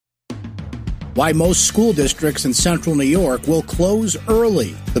Why most school districts in central New York will close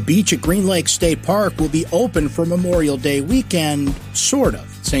early. The beach at Green Lake State Park will be open for Memorial Day weekend, sort of.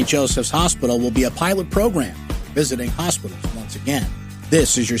 St. Joseph's Hospital will be a pilot program, visiting hospitals once again.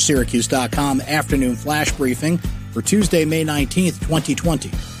 This is your Syracuse.com afternoon flash briefing for Tuesday, May 19th, 2020.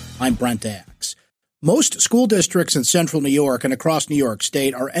 I'm Brent Axe. Most school districts in central New York and across New York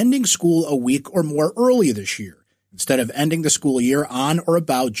State are ending school a week or more early this year. Instead of ending the school year on or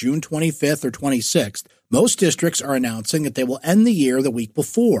about June 25th or 26th, most districts are announcing that they will end the year the week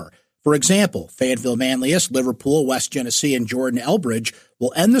before. For example, Fayetteville, Manlius, Liverpool, West Genesee, and Jordan Elbridge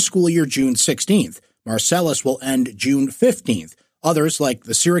will end the school year June 16th. Marcellus will end June 15th. Others, like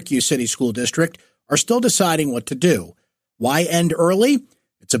the Syracuse City School District, are still deciding what to do. Why end early?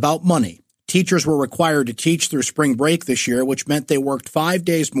 It's about money. Teachers were required to teach through spring break this year, which meant they worked 5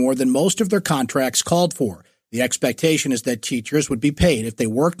 days more than most of their contracts called for. The expectation is that teachers would be paid if they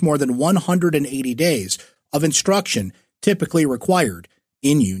worked more than 180 days of instruction typically required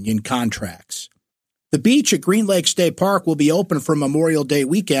in union contracts. The beach at Green Lake State Park will be open for Memorial Day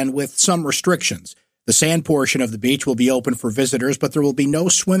weekend with some restrictions. The sand portion of the beach will be open for visitors, but there will be no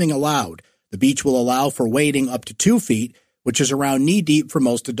swimming allowed. The beach will allow for wading up to 2 feet, which is around knee-deep for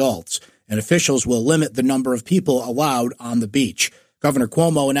most adults, and officials will limit the number of people allowed on the beach. Governor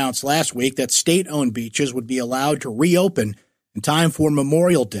Cuomo announced last week that state-owned beaches would be allowed to reopen in time for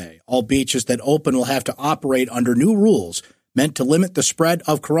Memorial Day. All beaches that open will have to operate under new rules meant to limit the spread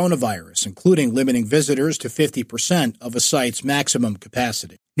of coronavirus, including limiting visitors to 50% of a site's maximum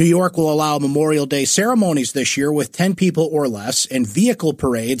capacity. New York will allow Memorial Day ceremonies this year with 10 people or less and vehicle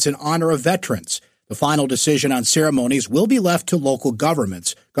parades in honor of veterans. The final decision on ceremonies will be left to local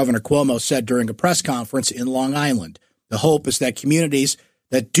governments, Governor Cuomo said during a press conference in Long Island. The hope is that communities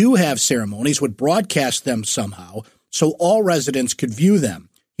that do have ceremonies would broadcast them somehow so all residents could view them.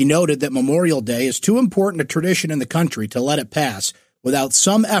 He noted that Memorial Day is too important a tradition in the country to let it pass without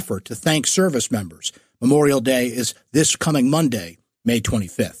some effort to thank service members. Memorial Day is this coming Monday, May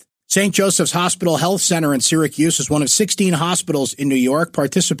 25th. St. Joseph's Hospital Health Center in Syracuse is one of 16 hospitals in New York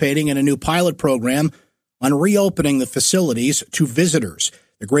participating in a new pilot program on reopening the facilities to visitors.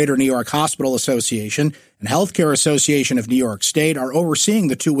 The Greater New York Hospital Association and Healthcare Association of New York State are overseeing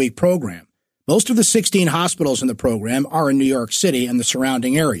the 2-week program. Most of the 16 hospitals in the program are in New York City and the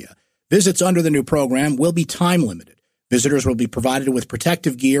surrounding area. Visits under the new program will be time-limited. Visitors will be provided with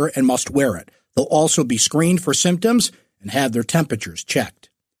protective gear and must wear it. They'll also be screened for symptoms and have their temperatures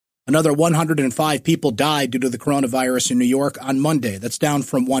checked. Another 105 people died due to the coronavirus in New York on Monday. That's down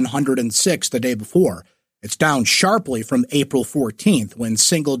from 106 the day before. It's down sharply from April 14th, when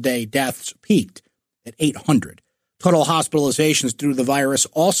single-day deaths peaked at 800. Total hospitalizations due to the virus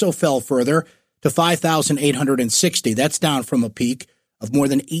also fell further to 5,860. That's down from a peak of more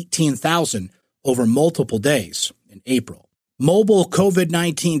than 18,000 over multiple days in April. Mobile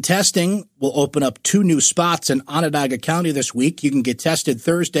COVID-19 testing will open up 2 new spots in Onondaga County this week. You can get tested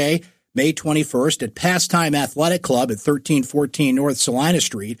Thursday, May 21st at Pastime Athletic Club at 1314 North Salina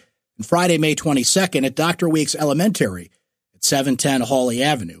Street, and Friday, May 22nd at Dr. Weeks Elementary at 710 Hawley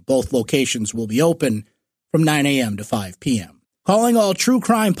Avenue. Both locations will be open from 9 a.m. to 5 p.m. Calling all true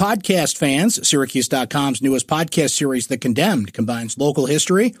crime podcast fans, Syracuse.com's newest podcast series, The Condemned, combines local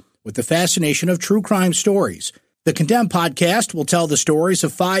history with the fascination of true crime stories. The Condemned podcast will tell the stories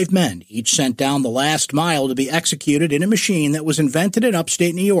of 5 men, each sent down the last mile to be executed in a machine that was invented in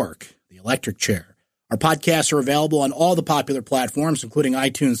upstate New York, the electric chair. Our podcasts are available on all the popular platforms, including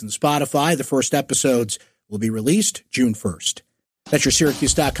iTunes and Spotify. The first episodes will be released June 1st. That's your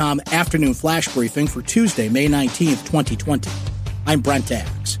Syracuse.com afternoon flash briefing for Tuesday, May 19th, 2020. I'm Brent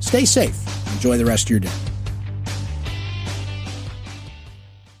Axe. Stay safe. Enjoy the rest of your day.